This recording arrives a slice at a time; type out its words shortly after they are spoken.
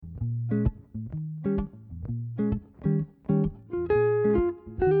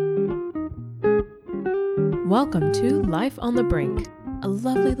Welcome to Life on the Brink, a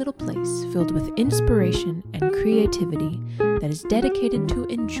lovely little place filled with inspiration and creativity that is dedicated to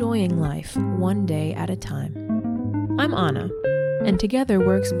enjoying life one day at a time. I'm Anna, and together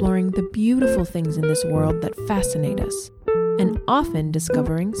we're exploring the beautiful things in this world that fascinate us, and often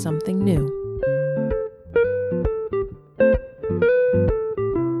discovering something new.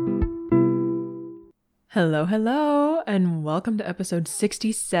 Hello, and welcome to episode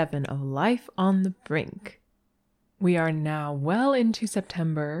 67 of Life on the Brink. We are now well into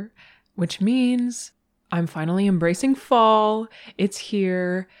September, which means I'm finally embracing fall. It's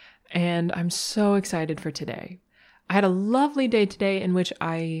here, and I'm so excited for today. I had a lovely day today in which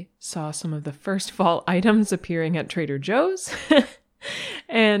I saw some of the first fall items appearing at Trader Joe's.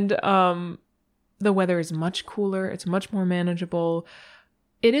 And the weather is much cooler. It's much more manageable.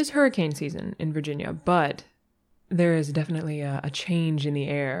 It is hurricane season in Virginia, but there is definitely a change in the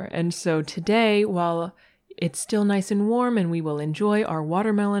air. And so today, while it's still nice and warm and we will enjoy our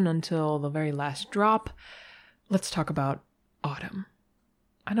watermelon until the very last drop, let's talk about autumn.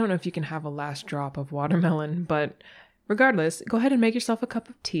 I don't know if you can have a last drop of watermelon, but regardless, go ahead and make yourself a cup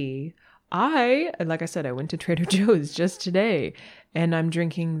of tea. Like I said, I went to Trader Joe's just today and I'm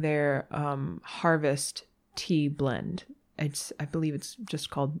drinking their Harvest tea blend. I believe it's just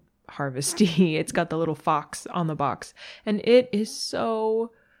called Harvest tea. It's got the little fox on the box and it is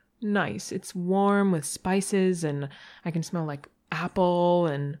so nice. It's warm with spices and I can smell like apple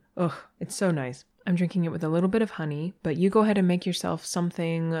and it's so nice. I'm drinking it with a little bit of honey, but you go ahead and make yourself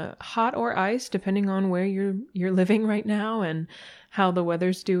something hot or iced depending on where you're living right now and how the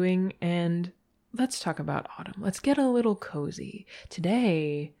weather's doing. And let's talk about autumn. Let's get a little cozy.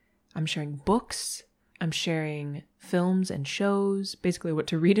 Today, I'm sharing books. I'm sharing films and shows, basically what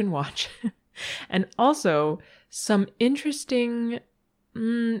to read and watch. And also some interesting,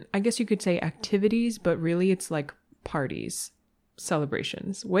 I guess you could say activities, but really it's like parties,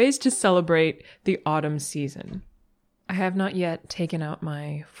 celebrations, ways to celebrate the autumn season. I have not yet taken out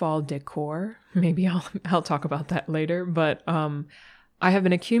my fall decor. Maybe I'll talk about that later, but I have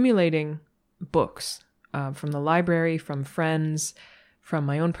been accumulating books from the library, from friends, from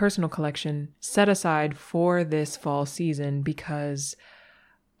my own personal collection, set aside for this fall season because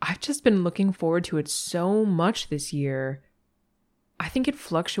I've just been looking forward to it so much this year. I think it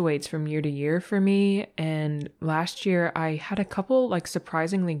fluctuates from year to year for me. And last year I had a couple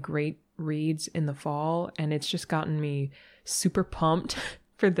surprisingly great reads in the fall, and it's just gotten me super pumped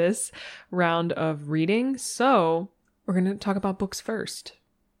for this round of reading. So we're going to talk about books first.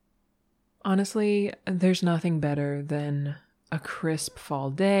 Honestly, there's nothing better than a crisp fall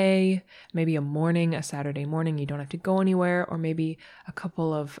day, maybe a Saturday morning, you don't have to go anywhere, or maybe a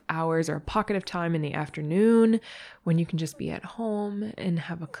couple of hours or a pocket of time in the afternoon when you can just be at home and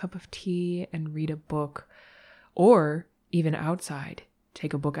have a cup of tea and read a book, or even outside,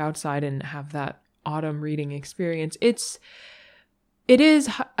 take a book outside and have that autumn reading experience. It is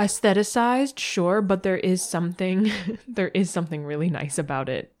aestheticized, sure, but there is something really nice about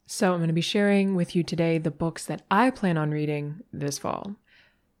it. So I'm going to be sharing with you today the books that I plan on reading this fall.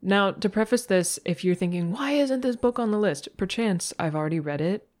 Now, to preface this, if you're thinking, why isn't this book on the list? Perchance I've already read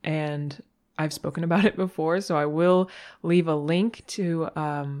it and I've spoken about it before, so I will leave a link to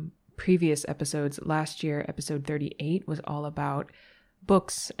previous episodes. Last year, episode 38 was all about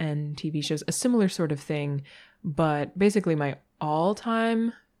books and TV shows, a similar sort of thing, but basically my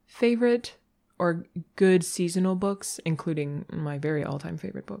all-time favorite or good seasonal books, including my very all-time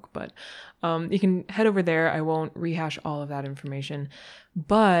favorite book. But you can head over there. I won't rehash all of that information.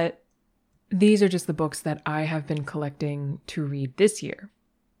 But these are just the books that I have been collecting to read this year.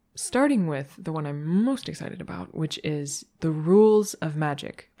 Starting with the one I'm most excited about, which is The Rules of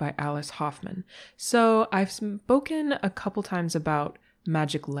Magic by Alice Hoffman. So I've spoken a couple times about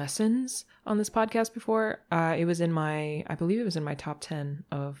magic lessons on this podcast before. I believe it was in my top 10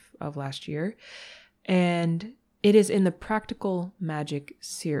 of last year. And it is in the Practical Magic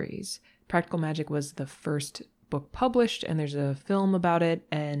series. Practical Magic was the first book published, and there's a film about it.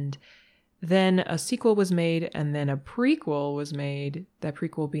 And then a sequel was made, and then a prequel was made, that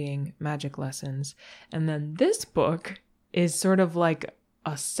prequel being Magic Lessons. And then this book is sort of like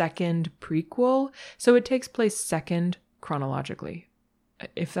a second prequel. So it takes place second chronologically.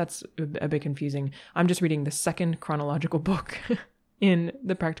 If that's a bit confusing, I'm just reading the second chronological book in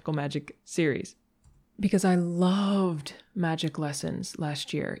the Practical Magic series because I loved Magic Lessons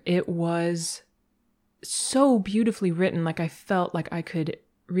last year. It was so beautifully written. I felt like I could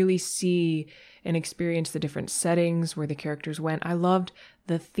really see and experience the different settings where the characters went. I loved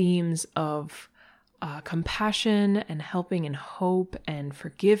the themes of compassion and helping and hope and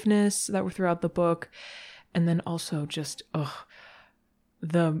forgiveness that were throughout the book. And then also just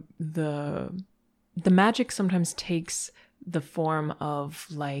the magic sometimes takes the form of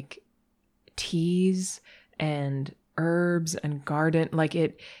like teas and herbs and garden,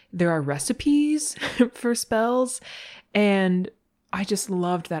 there are recipes for spells, and I just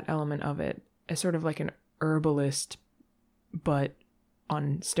loved that element of it as sort of like an herbalist but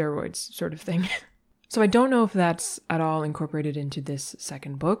on steroids sort of thing. So I don't know if that's at all incorporated into this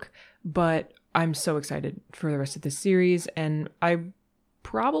second book, but I'm so excited for the rest of this series, and I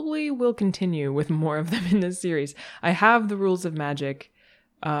probably will continue with more of them in this series. I have the rules of magic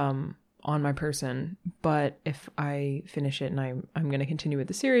on my person, but if I finish it and I'm going to continue with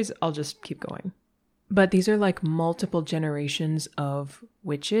the series, I'll just keep going. But these are like multiple generations of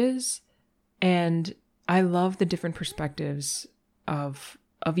witches, and I love the different perspectives of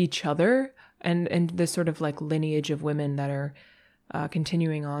each other and this sort of like lineage of women that are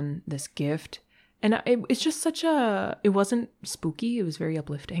continuing on this gift. And it's just it wasn't spooky, it was very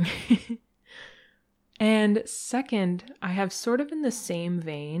uplifting. And second, I have sort of in the same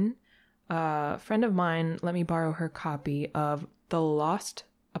vein, a friend of mine let me borrow her copy of The Lost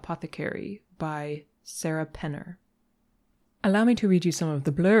Apothecary by Sarah Penner. Allow me to read you some of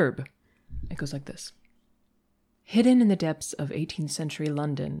the blurb. It goes like this. Hidden in the depths of 18th century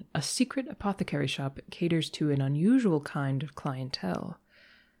London, a secret apothecary shop caters to an unusual kind of clientele.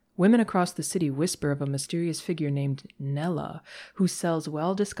 Women across the city whisper of a mysterious figure named Nella, who sells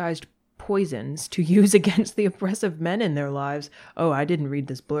well-disguised poisons to use against the oppressive men in their lives. Oh, I didn't read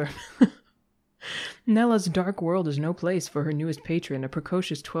this blurb. Nella's dark world is no place for her newest patron, a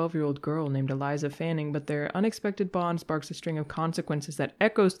precocious 12-year-old girl named Eliza Fanning, but their unexpected bond sparks a string of consequences that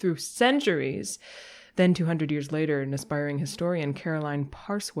echoes through centuries. Then, 200 years later, an aspiring historian, Caroline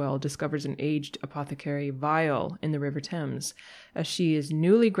Parswell, discovers an aged apothecary vial in the River Thames. As she is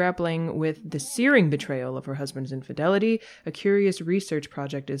newly grappling with the searing betrayal of her husband's infidelity, a curious research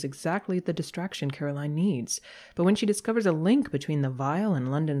project is exactly the distraction Caroline needs. But when she discovers a link between the vial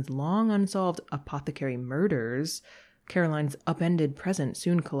and London's long unsolved apothecary murders, Caroline's upended present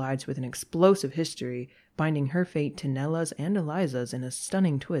soon collides with an explosive history, binding her fate to Nella's and Eliza's in a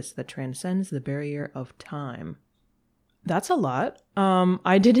stunning twist that transcends the barrier of time. That's a lot.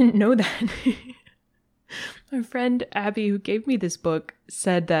 I didn't know that. My friend Abby, who gave me this book,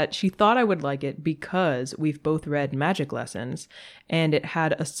 said that she thought I would like it because we've both read Magic Lessons, and it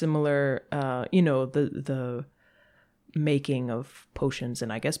had a similar, the making of potions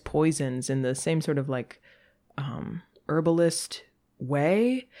and I guess poisons in the same sort of like herbalist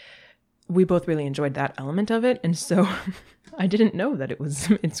way. We both really enjoyed that element of it, and so I didn't know that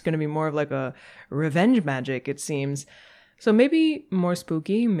it's going to be more of like a revenge magic, it seems. So maybe more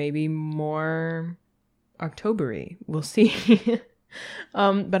spooky, maybe more October-y. We'll see.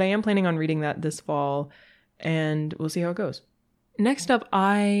 But I am planning on reading that this fall, and we'll see how it goes. Next up,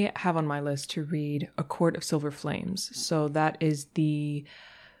 I have on my list to read A Court of Silver Flames. So that is the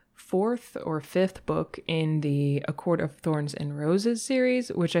 4th or 5th book in the A Court of Thorns and Roses series,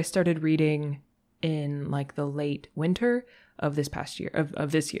 which I started reading in like the late winter of this past year,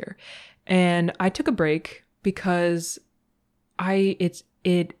 of this year. And I took a break because it's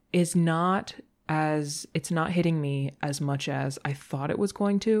not hitting me as much as I thought it was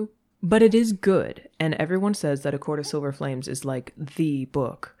going to, but it is good. And everyone says that A Court of Silver Flames is like the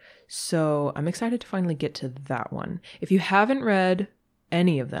book. So I'm excited to finally get to that one. If you haven't read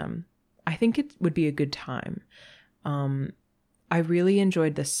any of them, I think it would be a good time. I really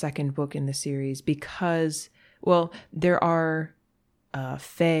enjoyed the second book in the series because, well, there are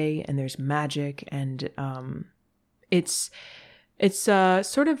fae and there's magic, and it's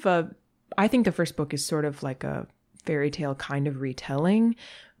sort of I think the first book is sort of like a fairy tale kind of retelling,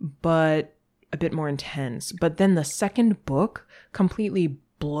 but a bit more intense. But then the second book completely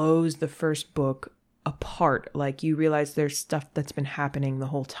blows the first book apart. Like, you realize there's stuff that's been happening the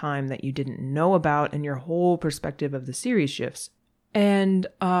whole time that you didn't know about, and your whole perspective of the series shifts. And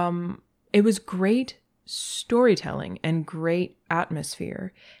it was great storytelling and great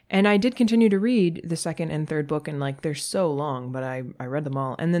atmosphere. And I did continue to read the second and third book, and like, they're so long, but I read them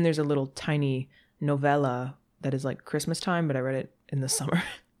all. And then there's a little tiny novella that is like Christmas time, but I read it in the summer.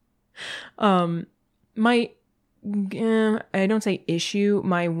 I don't say issue,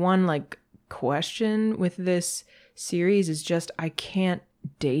 my one like question with this series is just I can't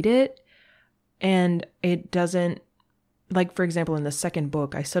date it, and it doesn't, like, for example, in the second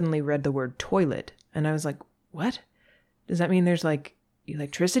book I suddenly read the word toilet and I was like, what does that mean? There's like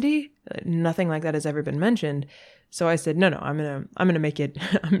electricity? Nothing like that has ever been mentioned. So I said, no, I'm gonna make it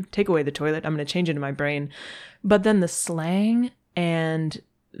take away the toilet, I'm gonna change it in my brain. But then the slang and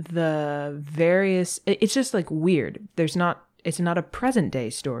the various, it's just like weird. It's not a present day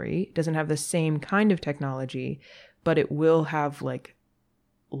story. It doesn't have the same kind of technology, but it will have like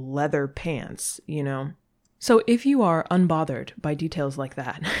leather pants, you know? So if you are unbothered by details like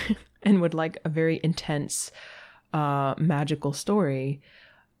that and would like a very intense, magical story,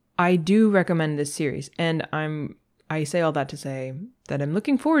 I do recommend this series. And I say all that to say that I'm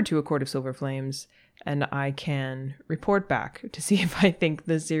looking forward to A Court of Silver Flames, and I can report back to see if I think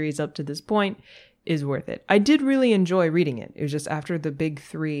the series up to this point is worth it. I did really enjoy reading it. It was just after the big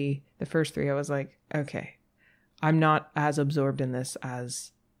three, the first three, I was like, okay, I'm not as absorbed in this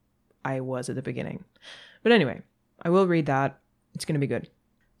as I was at the beginning. But anyway, I will read that. It's going to be good.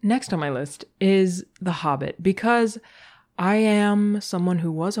 Next on my list is The Hobbit, because I am someone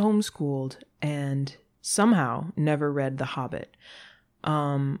who was homeschooled and somehow never read The Hobbit.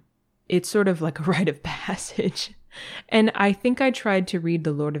 It's sort of like a rite of passage. And I think I tried to read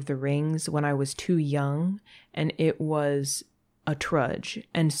The Lord of the Rings when I was too young, and it was a trudge.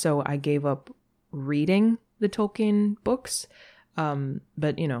 And so I gave up reading the Tolkien books.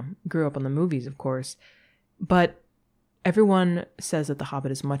 But, you know, grew up on the movies, of course. But everyone says that The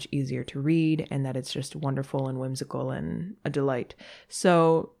Hobbit is much easier to read and that it's just wonderful and whimsical and a delight.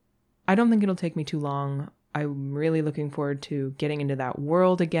 So I don't think it'll take me too long. I'm really looking forward to getting into that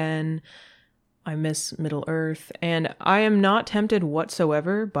world again. I miss Middle-earth, and I am not tempted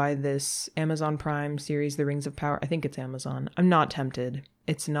whatsoever by this Amazon Prime series, The Rings of Power. I think it's Amazon. I'm not tempted.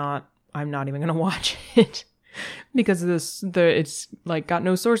 I'm not even going to watch it because it's like got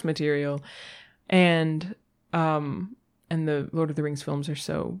no source material. And the Lord of the Rings films are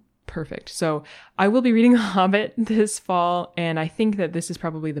so perfect. So I will be reading The Hobbit this fall, and I think that this is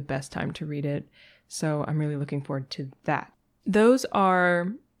probably the best time to read it. So I'm really looking forward to that. Those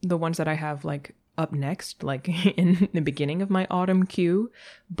are the ones that I have like up next, like in the beginning of my autumn queue.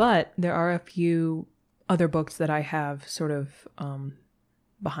 But there are a few other books that I have sort of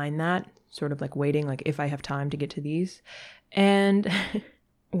behind that, sort of like waiting, like if I have time to get to these. And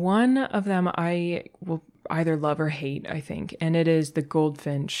one of them I will either love or hate, I think, and it is The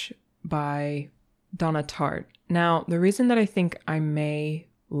Goldfinch by Donna Tartt. Now, the reason that I think I may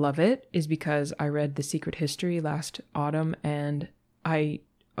love it is because I read The Secret History last autumn, and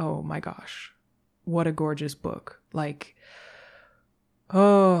oh my gosh, what a gorgeous book. Like,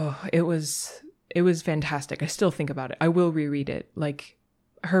 oh, it was fantastic. I still think about it. I will reread it. Like,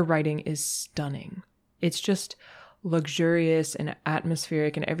 her writing is stunning. It's just luxurious and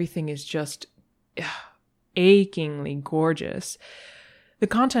atmospheric, and everything is just achingly gorgeous. The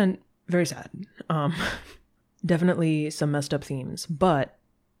content, very sad. Definitely some messed up themes, but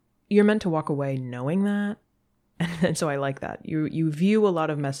you're meant to walk away knowing that. And so I like that. You view a lot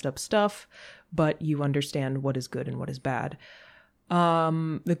of messed up stuff, but you understand what is good and what is bad.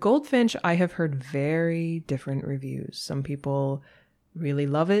 The Goldfinch, I have heard very different reviews. Some people really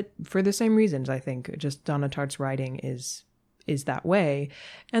love it for the same reasons, I think. Just Donna Tartt's writing is that way.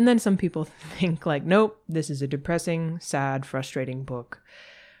 And then some people think like, nope, this is a depressing, sad, frustrating book.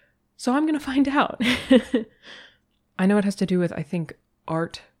 So I'm going to find out. I know it has to do with, I think,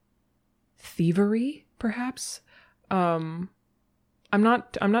 art thievery, perhaps. I'm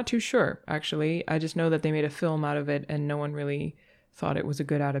not too sure, actually. I just know that they made a film out of it and no one really thought it was a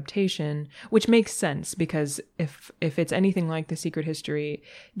good adaptation, which makes sense because if it's anything like The Secret History,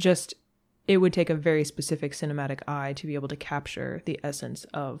 just it would take a very specific cinematic eye to be able to capture the essence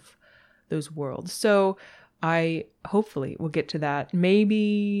of those worlds. So I hopefully will get to that,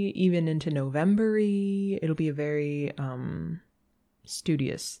 maybe even into November-y. It'll be a very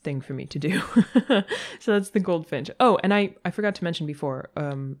studious thing for me to do. So that's The Goldfinch. Oh, and I forgot to mention before,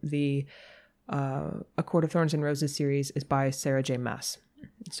 the A Court of Thorns and Roses series is by Sarah J. Maas.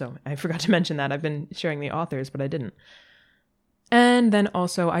 So I forgot to mention that. I've been sharing the authors, but I didn't. And then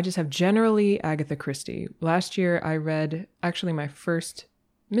also, I just have generally Agatha Christie. Last year, I read actually my first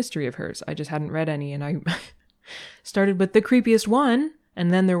mystery of hers. I just hadn't read any, and I started with The Creepiest One,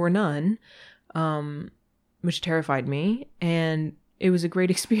 and then there were none, which terrified me, and it was a great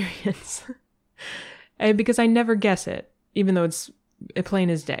experience. And because I never guess it, even though it's plain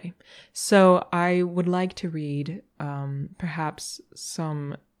as day. So I would like to read perhaps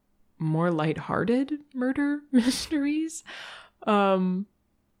some more lighthearted murder mysteries,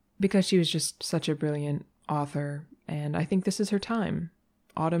 because she was just such a brilliant author, and I think this is her time.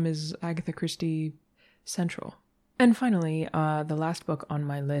 Autumn is Agatha Christie central. And finally, the last book on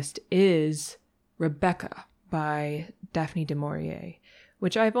my list is Rebecca by Daphne du Maurier,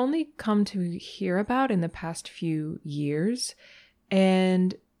 which I've only come to hear about in the past few years,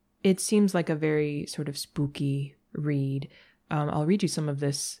 and it seems like a very sort of spooky read. I'll read you some of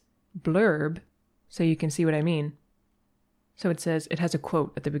this blurb so you can see what I mean. So it says, it has a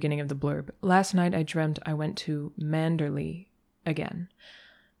quote at the beginning of the blurb. "Last night I dreamt I went to Manderley again."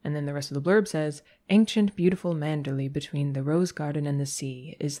 And then the rest of the blurb says, "Ancient, beautiful Manderley between the rose garden and the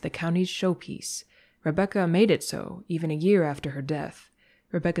sea is the county's showpiece. Rebecca made it so, even a year after her death.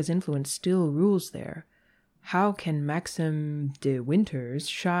 Rebecca's influence still rules there. How can Maxim de Winter's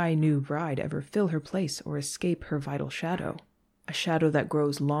shy new bride ever fill her place or escape her vital shadow? A shadow that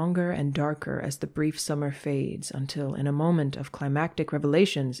grows longer and darker as the brief summer fades, until in a moment of climactic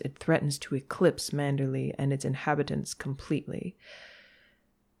revelations it threatens to eclipse Manderley and its inhabitants completely."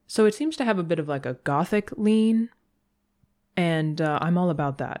 So it seems to have a bit of like a gothic lean, and I'm all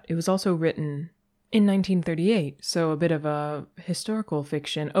about that. It was also written in 1938, so a bit of a historical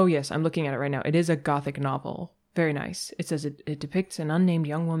fiction. Oh yes, I'm looking at it right now. It is a gothic novel. Very nice. It says it depicts an unnamed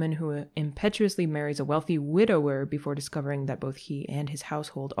young woman who impetuously marries a wealthy widower before discovering that both he and his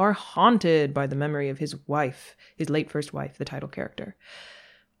household are haunted by the memory of his wife, his late first wife, the title character.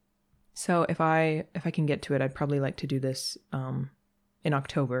 So if I can get to it, I'd probably like to do this in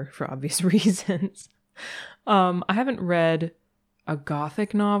October for obvious reasons. I haven't read a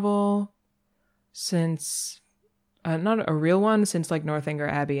gothic novel since not a real one since like Northanger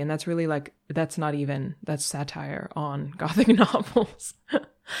Abbey, and that's really like that's satire on gothic novels.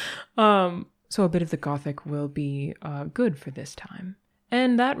 So a bit of the gothic will be good for this time.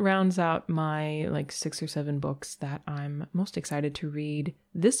 And that rounds out my like 6 or 7 books that I'm most excited to read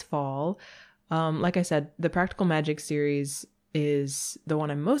this fall. Like I said, the Practical Magic series is the one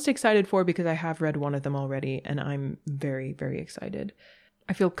I'm most excited for because I have read one of them already, and I'm very, very excited.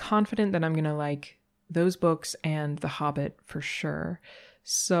 I feel confident that I'm going to like those books and The Hobbit for sure.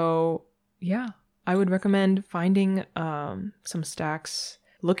 So yeah, I would recommend finding some stacks,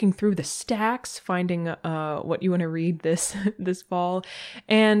 looking through the stacks, finding what you want to read this fall.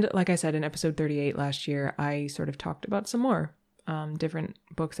 And like I said in episode 38 last year, I sort of talked about some more different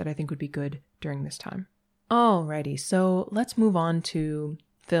books that I think would be good during this time. Alrighty, so let's move on to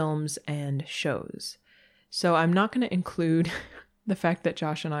films and shows. So I'm not going to include the fact that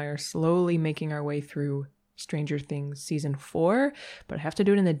Josh and I are slowly making our way through Stranger Things season 4, but I have to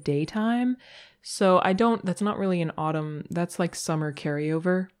do it in the daytime. So that's not really an autumn, that's like summer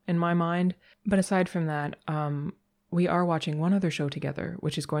carryover in my mind. But aside from that, we are watching one other show together,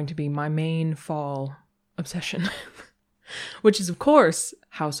 which is going to be my main fall obsession, which is of course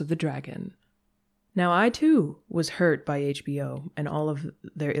House of the Dragon. Now, I too was hurt by HBO and all of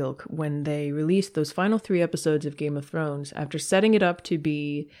their ilk when they released those final 3 episodes of Game of Thrones after setting it up to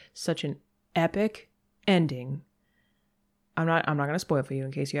be such an epic ending. I'm not going to spoil for you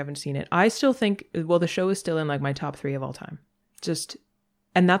in case you haven't seen it. I still think, well, the show is still in like my top 3 of all time.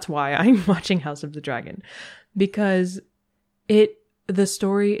 And that's why I'm watching House of the Dragon, because the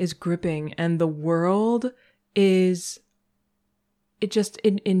story is gripping and the world it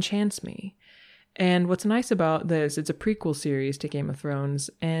enchants me. And what's nice about this, it's a prequel series to Game of Thrones,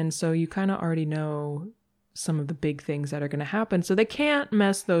 and so you kind of already know some of the big things that are going to happen, so they can't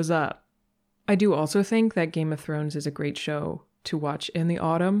mess those up. I do also think that Game of Thrones is a great show to watch in the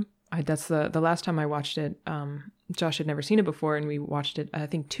autumn. That's the last time I watched it. Josh had never seen it before, and we watched it, I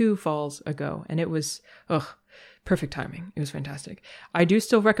think, 2 falls ago, and it was, perfect timing. It was fantastic. I do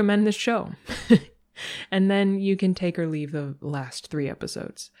still recommend this show. And then you can take or leave the last 3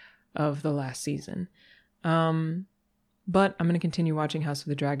 episodes of the last season. But I'm going to continue watching House of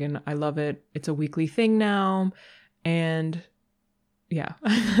the Dragon. I love it. It's a weekly thing now. And yeah,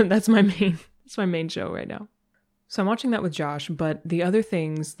 that's my main show right now. So I'm watching that with Josh, but the other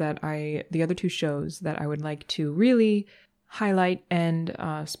 2 shows that I would like to really highlight and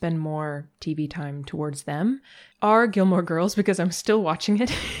spend more TV time towards them are Gilmore Girls, because I'm still watching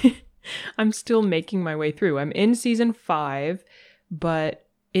it. I'm still making my way through. I'm in season 5, but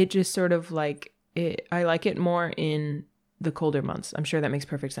it just sort of like I like it more in the colder months. I'm sure that makes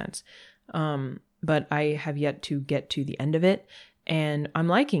perfect sense. But I have yet to get to the end of it, and I'm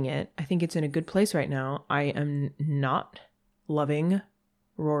liking it. I think it's in a good place right now. I am not loving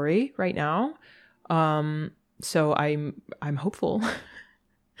Rory right now. So I'm hopeful.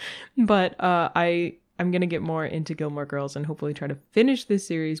 But I'm going to get more into Gilmore Girls and hopefully try to finish this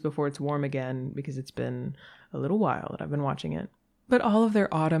series before it's warm again, because it's been a little while that I've been watching it. But all of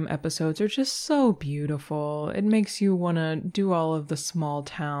their autumn episodes are just so beautiful. It makes you want to do all of the small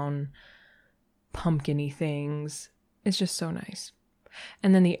town pumpkin-y things. It's just so nice.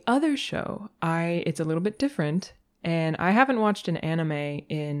 And then the other show, it's a little bit different, and I haven't watched an anime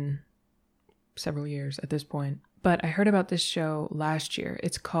in several years at this point, but I heard about this show last year.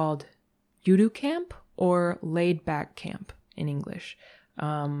 It's called Yuru Camp, or Laid Back Camp in English,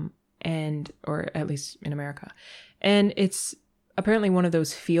 or at least in America. And it's apparently one of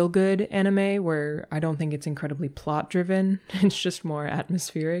those feel-good anime where I don't think it's incredibly plot-driven. It's just more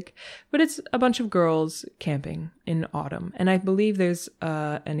atmospheric. But it's a bunch of girls camping in autumn. And I believe there's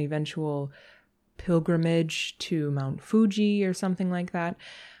an eventual pilgrimage to Mount Fuji or something like that.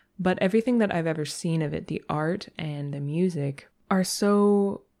 But everything that I've ever seen of it, the art and the music, are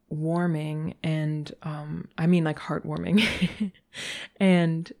so warming and, I mean like heartwarming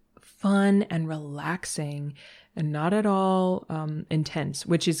and fun and relaxing and not at all intense,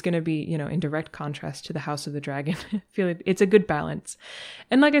 which is going to be, in direct contrast to the House of the Dragon. I feel like it's a good balance.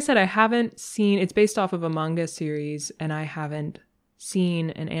 And like I said, it's based off of a manga series, and I haven't seen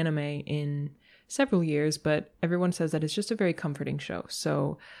an anime in several years, but everyone says that it's just a very comforting show.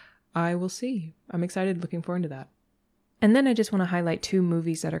 So I will see. I'm excited, looking forward to that. And then I just want to highlight 2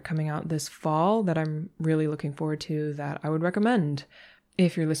 movies that are coming out this fall that I'm really looking forward to, that I would recommend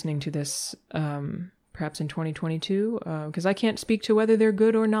if you're listening to this perhaps in 2022, because I can't speak to whether they're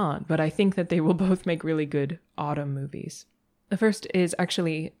good or not, but I think that they will both make really good autumn movies. The first is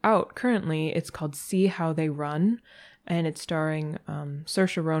actually out currently. It's called See How They Run, and it's starring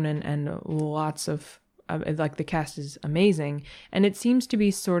Saoirse Ronan and lots of, the cast is amazing. And it seems to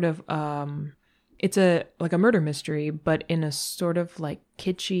be sort of, it's a murder mystery, but in a sort of like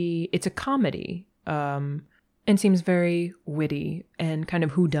kitschy, it's a comedy, and seems very witty and kind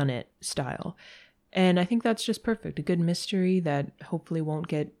of whodunit style. And I think that's just perfect. A good mystery that hopefully won't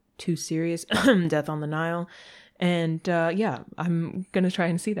get too serious. Death on the Nile. And I'm going to try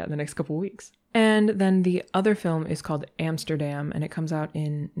and see that in the next couple of weeks. And then the other film is called Amsterdam, and it comes out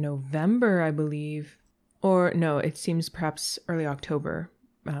in November, I believe. Or no, it seems perhaps early October.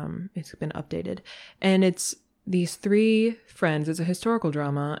 It's been updated. And it's these 3 friends. It's a historical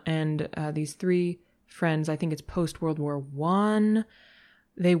drama. And these 3 friends, I think it's post-World War I,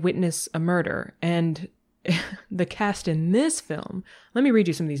 they witness a murder. And the cast in this film, let me read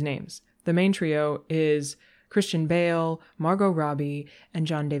you some of these names. The main trio is Christian Bale, Margot Robbie, and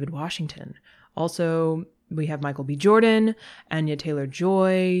John David Washington. Also, we have Michael B. Jordan, Anya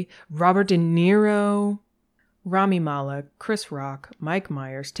Taylor-Joy, Robert De Niro, Rami Malek, Chris Rock, Mike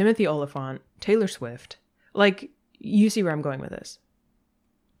Myers, Timothy Olyphant, Taylor Swift. You see where I'm going with this.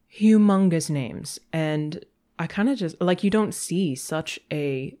 Humongous names. And I kind of just, you don't see such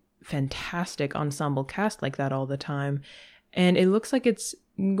a fantastic ensemble cast like that all the time. And it looks like it's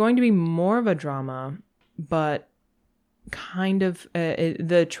going to be more of a drama, but kind of,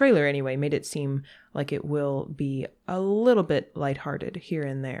 the trailer anyway made it seem like it will be a little bit lighthearted here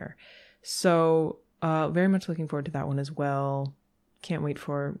and there. So very much looking forward to that one as well. Can't wait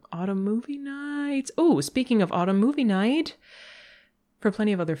for autumn movie nights. Oh, speaking of autumn movie night, for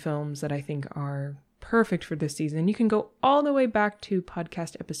plenty of other films that I think are perfect for this season, you can go all the way back to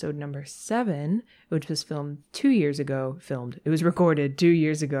podcast episode number 7, which was it was recorded 2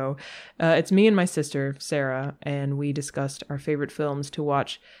 years ago. It's me and my sister, Sarah, and we discussed our favorite films to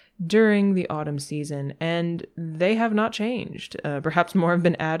watch during the autumn season, and they have not changed. Perhaps more have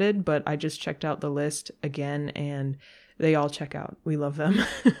been added, but I just checked out the list again, and they all check out. We love them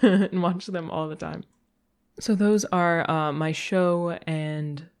and watch them all the time. So those are my show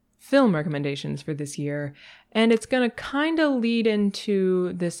and film recommendations for this year. And it's going to kind of lead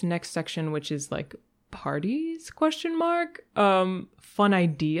into this next section, which is parties, ? Fun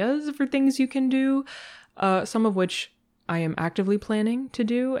ideas for things you can do. Some of which I am actively planning to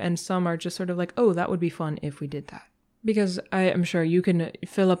do. And some are just sort of oh, that would be fun if we did that. Because I am sure you can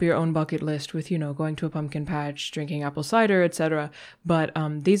fill up your own bucket list with, going to a pumpkin patch, drinking apple cider, etc. But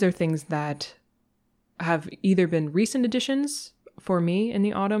these are things that have either been recent additions for me in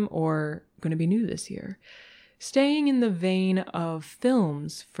the autumn or going to be new this year. Staying in the vein of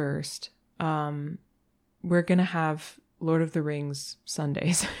films first, we're going to have Lord of the Rings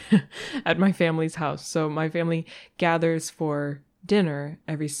Sundays at my family's house. So my family gathers for dinner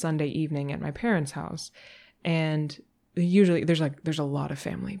every Sunday evening at my parents' house. And usually there's a lot of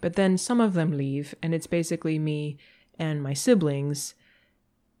family, but then some of them leave, and it's basically me and my siblings.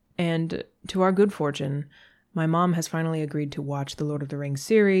 And to our good fortune, my mom has finally agreed to watch the Lord of the Rings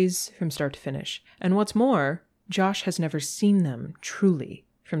series from start to finish. And what's more, Josh has never seen them truly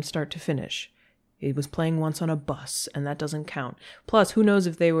from start to finish. He was playing once on a bus, and that doesn't count. Plus, who knows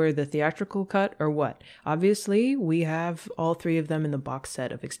if they were the theatrical cut or what. Obviously, we have all 3 of them in the box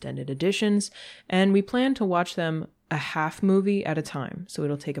set of extended editions, and we plan to watch them a half movie at a time, so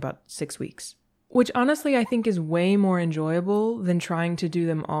it'll take about 6 weeks. Which honestly I think is way more enjoyable than trying to do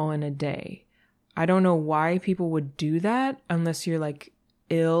them all in a day. I don't know why people would do that unless you're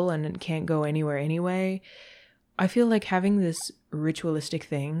ill and can't go anywhere anyway. I feel like having this ritualistic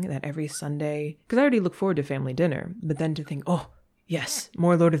thing that every Sunday, because I already look forward to family dinner, but then to think, oh, yes,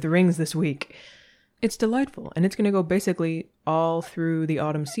 more Lord of the Rings this week. It's delightful, and it's going to go basically all through the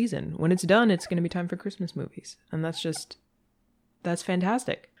autumn season. When it's done, it's going to be time for Christmas movies, and that's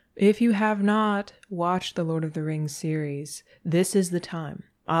fantastic. If you have not watched the Lord of the Rings series, this is the time.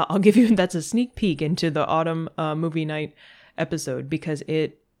 I'll give you, that's a sneak peek into the autumn movie night episode, because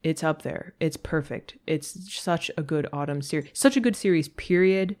it's up there. It's perfect. It's such a good autumn series. Such a good series,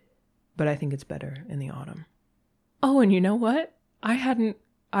 period. But I think it's better in the autumn. Oh, and you know what?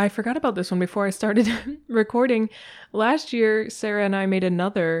 I forgot about this one before I started recording. Last year, Sarah and I made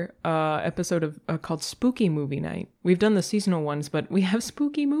another episode of called Spooky Movie Night. We've done the seasonal ones, but we have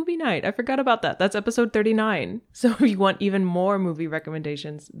Spooky Movie Night. I forgot about that. That's episode 39. So if you want even more movie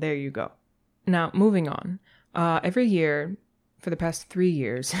recommendations, there you go. Now, moving on. Every year, for the past 3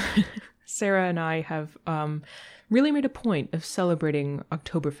 years, Sarah and I have really made a point of celebrating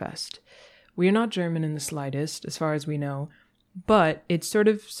Oktoberfest. We are not German in the slightest, as far as we know, but it sort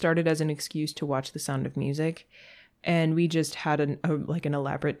of started as an excuse to watch The Sound of Music, and we just had an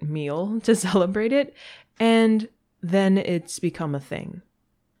elaborate meal to celebrate it, and then it's become a thing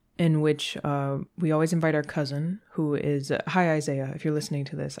in which we always invite our cousin, who is, hi Isaiah, if you're listening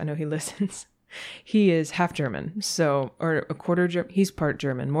to this, I know he listens. He is half German, or a quarter German. He's part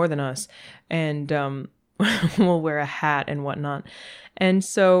German, more than us, and we'll wear a hat and whatnot. And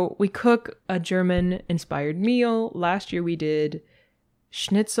so we cook a German-inspired meal. Last year we did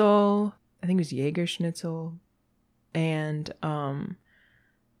schnitzel. I think it was Jaeger schnitzel. And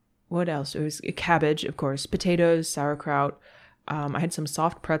what else? It was cabbage, of course, potatoes, sauerkraut. I had some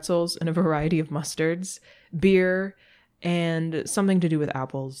soft pretzels and a variety of mustards, beer, and something to do with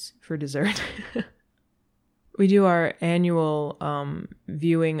apples for dessert. We do our annual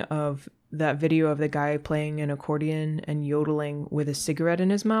viewing of that video of the guy playing an accordion and yodeling with a cigarette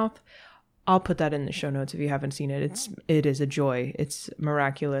in his mouth. I'll put that in the show notes if you haven't seen it. It is a joy. It's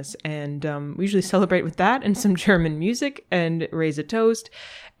miraculous. And we usually celebrate with that and some German music and raise a toast.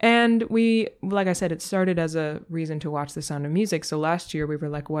 And we, like I said, it started as a reason to watch The Sound of Music. So last year we were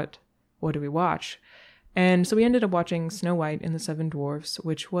like, what do we watch? And so we ended up watching Snow White and the Seven Dwarfs,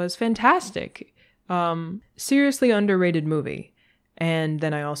 which was fantastic. Seriously underrated movie. And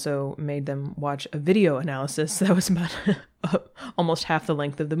then I also made them watch a video analysis that was about almost half the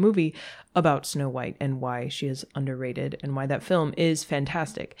length of the movie about Snow White and why she is underrated and why that film is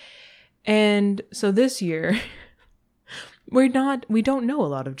fantastic. And so this year, we don't know a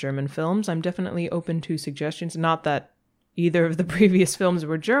lot of German films. I'm definitely open to suggestions. Not that either of the previous films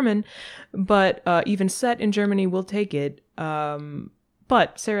were German, but even set in Germany, we'll take it.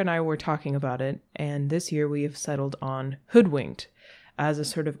 But Sarah and I were talking about it, and this year we have settled on Hoodwinked as a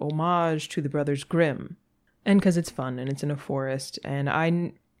sort of homage to the Brothers Grimm. And because it's fun and it's in a forest,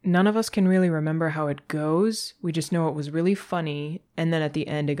 and none of us can really remember how it goes. We just know it was really funny, and then at the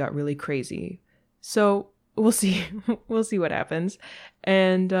end it got really crazy. So we'll see. We'll see what happens,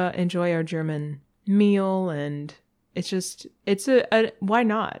 and enjoy our German meal. And it's a why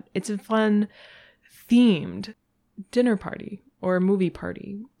not? It's a fun themed dinner party or a movie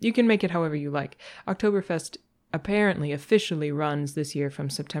party. You can make it however you like. Oktoberfest apparently officially runs this year from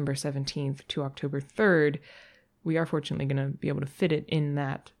September 17th to October 3rd. We are fortunately going to be able to fit it in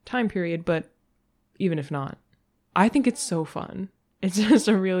that time period, but even if not, I think it's so fun. It's just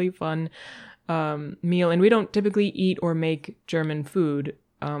a really fun meal, and we don't typically eat or make German food.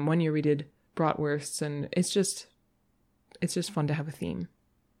 One year we did bratwursts, and it's just fun to have a theme.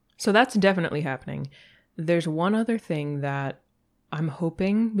 So that's definitely happening. There's one other thing that I'm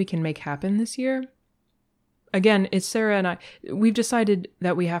hoping we can make happen this year. Again, it's Sarah and I. We've decided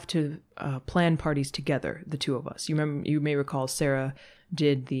that we have to plan parties together, the two of us. You may recall Sarah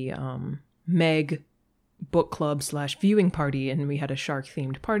did the Meg book club / viewing party, and we had a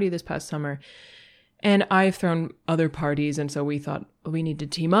shark-themed party this past summer. And I've thrown other parties, and so we thought we need to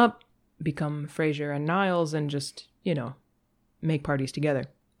team up, become Frasier and Niles, and just, make parties together.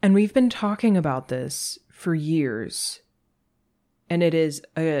 And we've been talking about this for years. And it is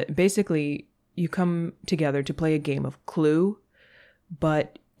basically you come together to play a game of Clue,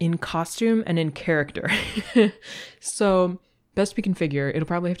 but in costume and in character. So best we can figure, it'll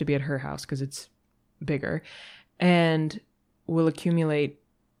probably have to be at her house because it's bigger. And we'll accumulate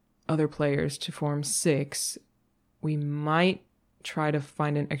other players to form 6. We might try to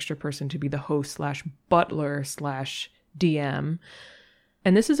find an extra person to be the host / butler / DM.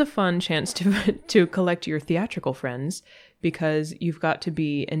 And this is a fun chance to collect your theatrical friends, because you've got to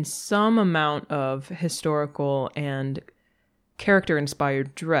be in some amount of historical and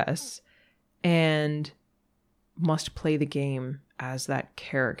character-inspired dress. And must play the game as that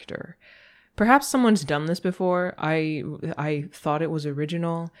character. Perhaps someone's done this before. I thought it was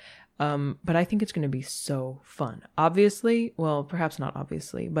original, but I think it's going to be so fun. Obviously, well, perhaps not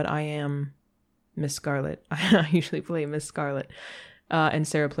obviously, but I am Miss Scarlet. I usually play Miss Scarlet, and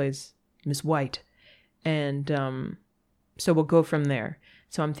Sarah plays Miss White. And so we'll go from there.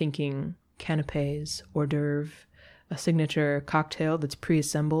 So I'm thinking canapes, hors d'oeuvre, a signature cocktail that's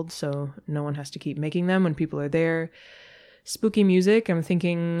pre-assembled so no one has to keep making them when people are there. Spooky music. I'm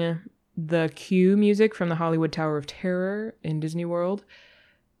thinking the cue music from the Hollywood Tower of Terror in Disney World.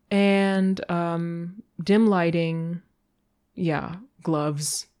 And dim lighting. Yeah,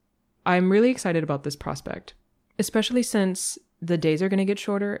 gloves. I'm really excited about this prospect, especially since the days are going to get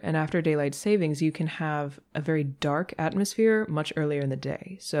shorter, and after daylight savings, you can have a very dark atmosphere much earlier in the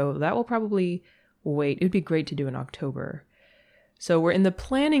day. So that will probably wait. It would be great to do in October. So we're in the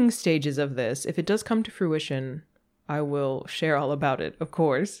planning stages of this. If it does come to fruition, I will share all about it, of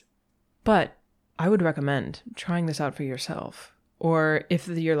course. But I would recommend trying this out for yourself. Or if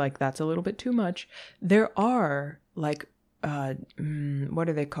you're like, that's a little bit too much, there are like what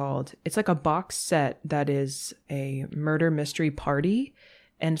are they called? It's like a box set that is a murder mystery party.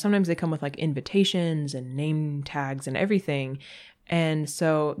 And sometimes they come with like invitations and name tags and everything. And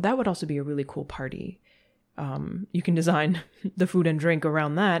so that would also be a really cool party. You can design the food and drink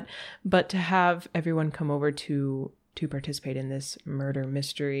around that, but to have everyone come over to participate in this murder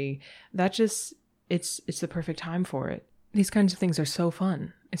mystery, that just, it's the perfect time for it. These kinds of things are so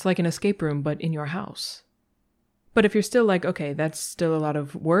fun. It's like an escape room, but in your house. But if you're still like, okay, that's still a lot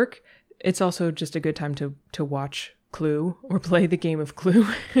of work, it's also just a good time to watch Clue or play the game of Clue.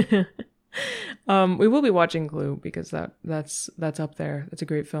 We will be watching Clue because that's up there. That's a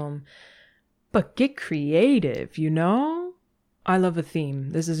great film. But get creative, you know? I love a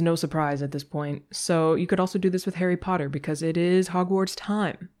theme. This is no surprise at this point. So you could also do this with Harry Potter because it is Hogwarts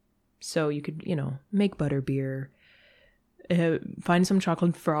time. So you could, make butterbeer. Find some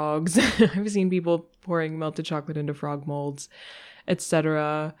chocolate frogs. I've seen people pouring melted chocolate into frog molds,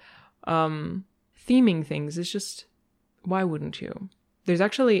 etc. Theming things is just, why wouldn't you? There's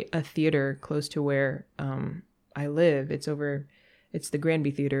actually a theater close to where I live. It's the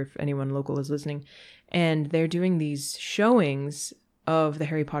Granby Theater, if anyone local is listening. And they're doing these showings of the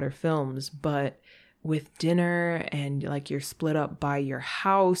Harry Potter films, but with dinner, and like you're split up by your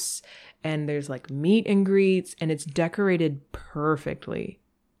house, and there's like meet and greets, and it's decorated perfectly.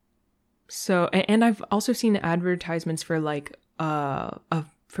 So, and I've also seen advertisements for like a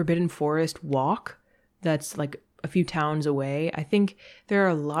Forbidden Forest walk that's like a few towns away. I think there are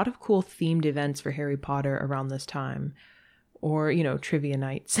a lot of cool themed events for Harry Potter around this time, or trivia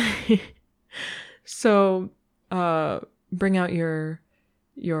nights. So bring out your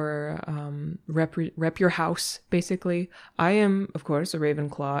rep your house, basically. I am, of course, a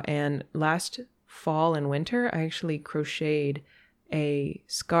Ravenclaw, and last fall and winter I actually crocheted a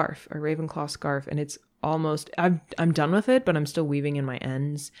Ravenclaw scarf, and it's almost, I'm done with it, but I'm still weaving in my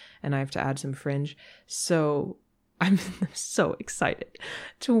ends, and I have to add some fringe. So I'm so excited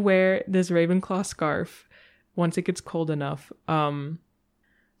to wear this Ravenclaw scarf once it gets cold enough.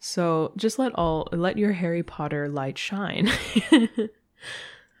 So just let your Harry Potter light shine.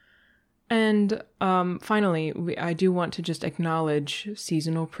 And finally, I do want to just acknowledge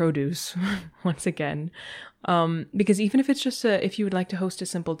seasonal produce once again, because even if it's just if you would like to host a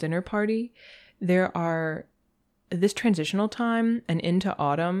simple dinner party, there are this transitional time and into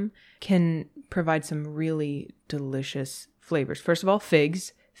autumn can provide some really delicious flavors. First of all,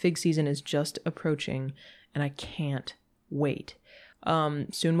 figs. Fig season is just approaching, and I can't wait.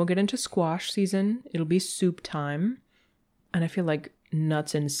 Soon we'll get into squash season. It'll be soup time, and I feel like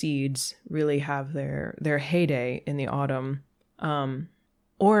nuts and seeds really have their heyday in the autumn.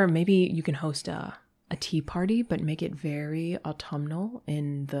 Or maybe you can host a tea party, but make it very autumnal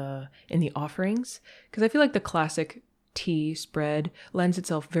in the offerings, because I feel like the classic tea spread lends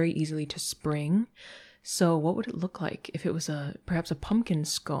itself very easily to spring. So what would it look like if it was perhaps a pumpkin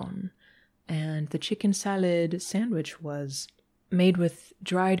scone, and the chicken salad sandwich was made with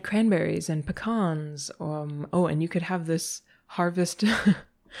dried cranberries and pecans? And you could have this harvest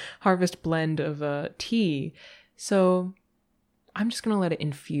blend of tea. So I'm just going to let it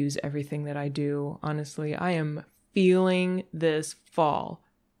infuse everything that I do. Honestly, I am feeling this fall.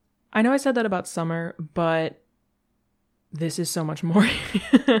 I know I said that about summer, but this is so much more.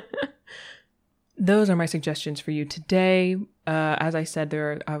 Those are my suggestions for you today. As I said,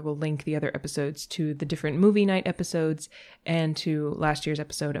 I will link the other episodes to the different movie night episodes and to last year's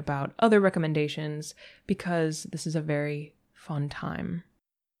episode about other recommendations, because this is a very fun time.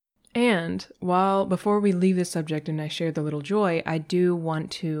 And before we leave this subject and I share the little joy, I do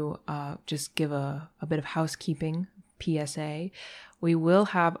want to just give a bit of housekeeping PSA. We will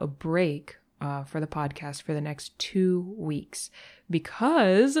have a break for the podcast for the next 2 weeks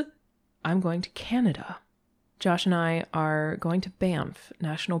because I'm going to Canada. Josh and I are going to Banff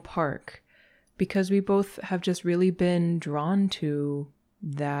National Park because we both have just really been drawn to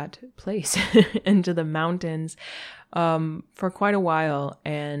that place and to the mountains for quite a while.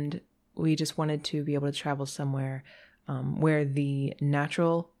 And we just wanted to be able to travel somewhere where the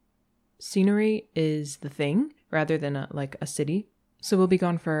natural scenery is the thing rather than a city. So we'll be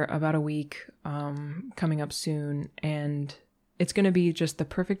gone for about a week coming up soon. And it's going to be just the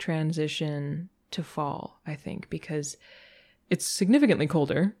perfect transition to fall, I think, because it's significantly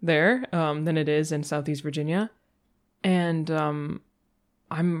colder there than it is in Southeast Virginia. And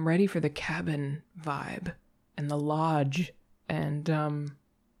I'm ready for the cabin vibe and the lodge and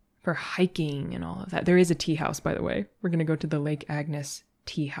for hiking and all of that. There is a tea house, by the way. We're going to go to the Lake Agnes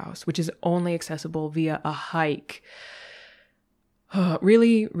tea house, which is only accessible via a hike.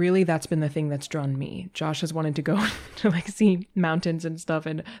 Really, that's been the thing that's drawn me. Josh has wanted to go to see mountains and stuff,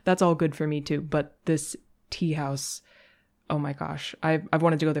 and that's all good for me too. But this tea house, oh my gosh, I've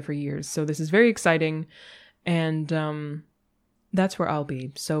wanted to go there for years. So this is very exciting, and that's where I'll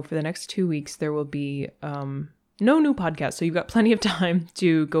be. So for the next 2 weeks, there will be no new podcast. So you've got plenty of time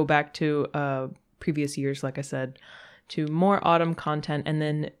to go back to previous years, like I said, to more autumn content, and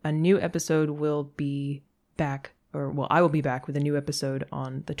then a new episode will be back. I will be back with a new episode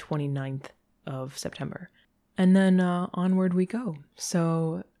on the 29th of September. And then onward we go.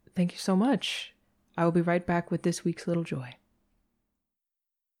 So thank you so much. I will be right back with this week's little joy.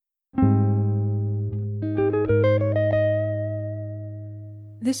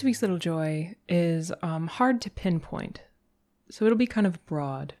 This week's little joy is hard to pinpoint. So it'll be kind of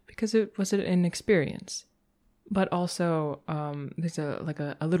broad because it was an experience. But also, there's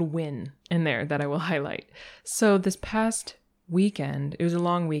a little win in there that I will highlight. So this past weekend, it was a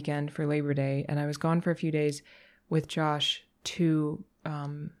long weekend for Labor Day, and I was gone for a few days with Josh to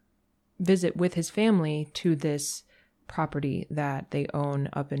visit with his family to this property that they own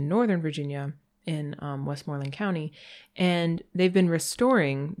up in Northern Virginia in Westmoreland County. And they've been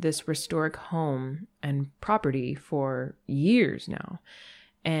restoring this historic home and property for years now.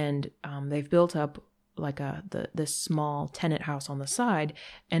 And they've built up this small tenant house on the side,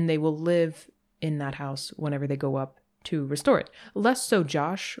 and they will live in that house whenever they go up to restore it. Less so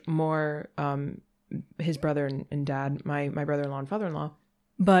Josh, more his brother and dad, my brother-in-law and father-in-law.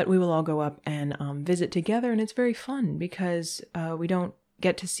 But we will all go up and visit together, and it's very fun because we don't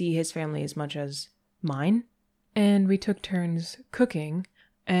get to see his family as much as mine. And we took turns cooking,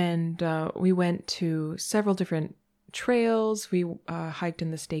 and we went to several different trails. We hiked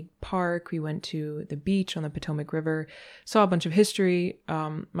in the state park. We went to the beach on the Potomac River, saw a bunch of history.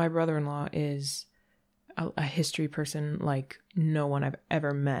 My brother-in-law is a history person like no one I've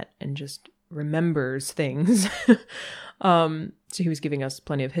ever met, and just remembers things. So he was giving us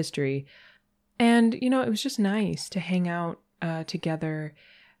plenty of history. And, it was just nice to hang out together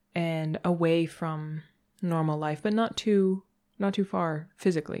and away from normal life, but not too far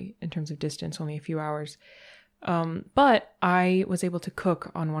physically in terms of distance, only a few hours. But I was able to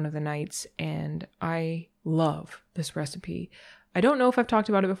cook on one of the nights, and I love this recipe. I don't know if I've talked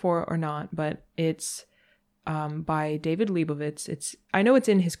about it before or not, but it's by David Leibovitz. I know it's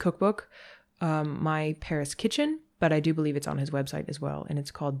in his cookbook, My Paris Kitchen, but I do believe it's on his website as well, and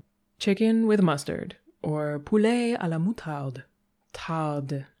it's called Chicken with Mustard, or Poulet à la Moutarde.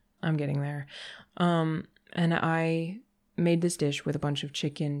 Tarde. I'm getting there. And I made this dish with a bunch of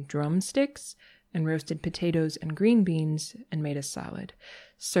chicken drumsticks and roasted potatoes and green beans, and made a salad.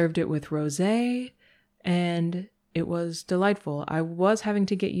 Served it with rosé, and it was delightful. I was having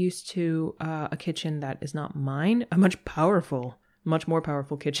to get used to a kitchen that is not mine, a much more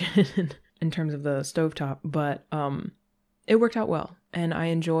powerful kitchen in terms of the stovetop, but it worked out well. And I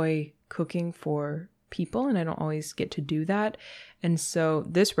enjoy cooking for people, and I don't always get to do that. And so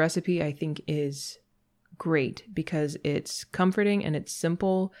this recipe, I think, is great because it's comforting and it's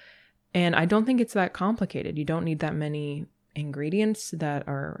simple. And I don't think it's that complicated. You don't need that many ingredients that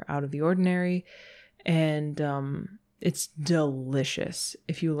are out of the ordinary. And it's delicious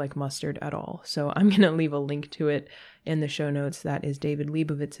if you like mustard at all. So I'm going to leave a link to it in the show notes. That is David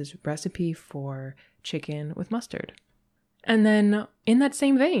Leibovitz's recipe for chicken with mustard. And then in that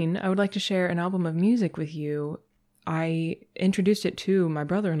same vein, I would like to share an album of music with you. I introduced it to my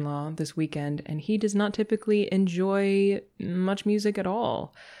brother-in-law this weekend, and he does not typically enjoy much music at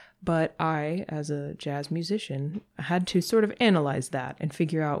all. But I, as a jazz musician, had to sort of analyze that and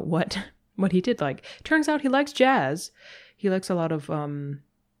figure out what he did like. Turns out he likes jazz. He likes a lot of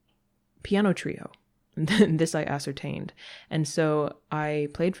piano trio. This I ascertained. And so I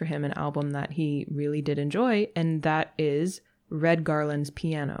played for him an album that he really did enjoy, and that is Red Garland's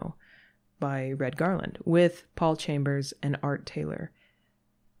Piano by Red Garland with Paul Chambers and Art Taylor.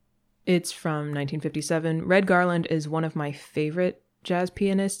 It's from 1957. Red Garland is one of my favorite jazz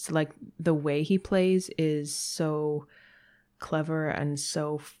pianists. Like, the way he plays is so clever and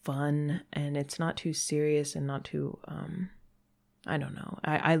so fun, and it's not too serious and not too I don't know.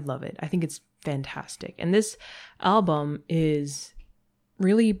 I love it. I think it's fantastic. And this album is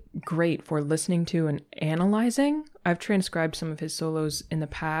really great for listening to and analyzing. I've transcribed some of his solos in the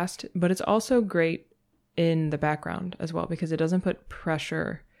past, but it's also great in the background as well, because it doesn't put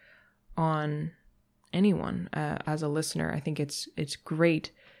pressure on anyone as a listener. I think it's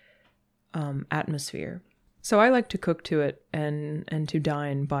great atmosphere. So I like to cook to it and to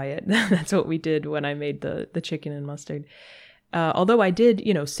dine by it. That's what we did when I made the chicken and mustard. Although I did,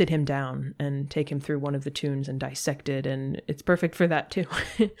 sit him down and take him through one of the tunes and dissect it, and it's perfect for that too.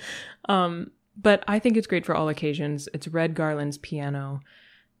 But I think it's great for all occasions. It's Red Garland's Piano.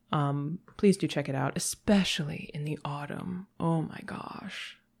 Please do check it out, especially in the autumn. Oh my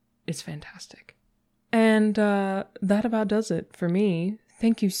gosh, it's fantastic. And that about does it for me.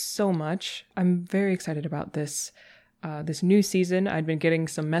 Thank you so much. I'm very excited about this new season. I'd been getting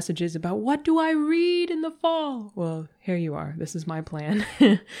some messages about, what do I read in the fall? Well, here you are. This is my plan.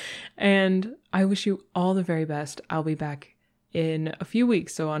 And I wish you all the very best. I'll be back in a few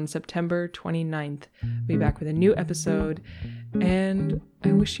weeks. So on September 29th, I'll be back with a new episode. And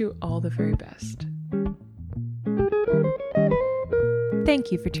I wish you all the very best.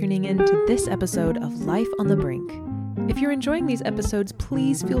 Thank you for tuning in to this episode of Life on the Brink. If you're enjoying these episodes,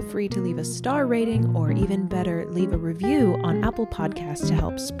 please feel free to leave a star rating, or even better, leave a review on Apple Podcasts to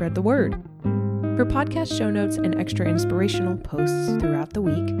help spread the word. For podcast show notes and extra inspirational posts throughout the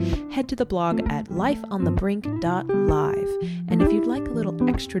week, head to the blog at lifeonthebrink.live. And if you'd like a little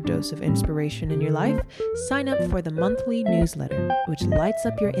extra dose of inspiration in your life, sign up for the monthly newsletter, which lights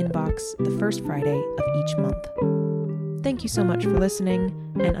up your inbox the first Friday of each month. Thank you so much for listening,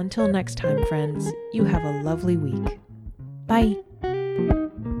 and until next time, friends, you have a lovely week. Bye.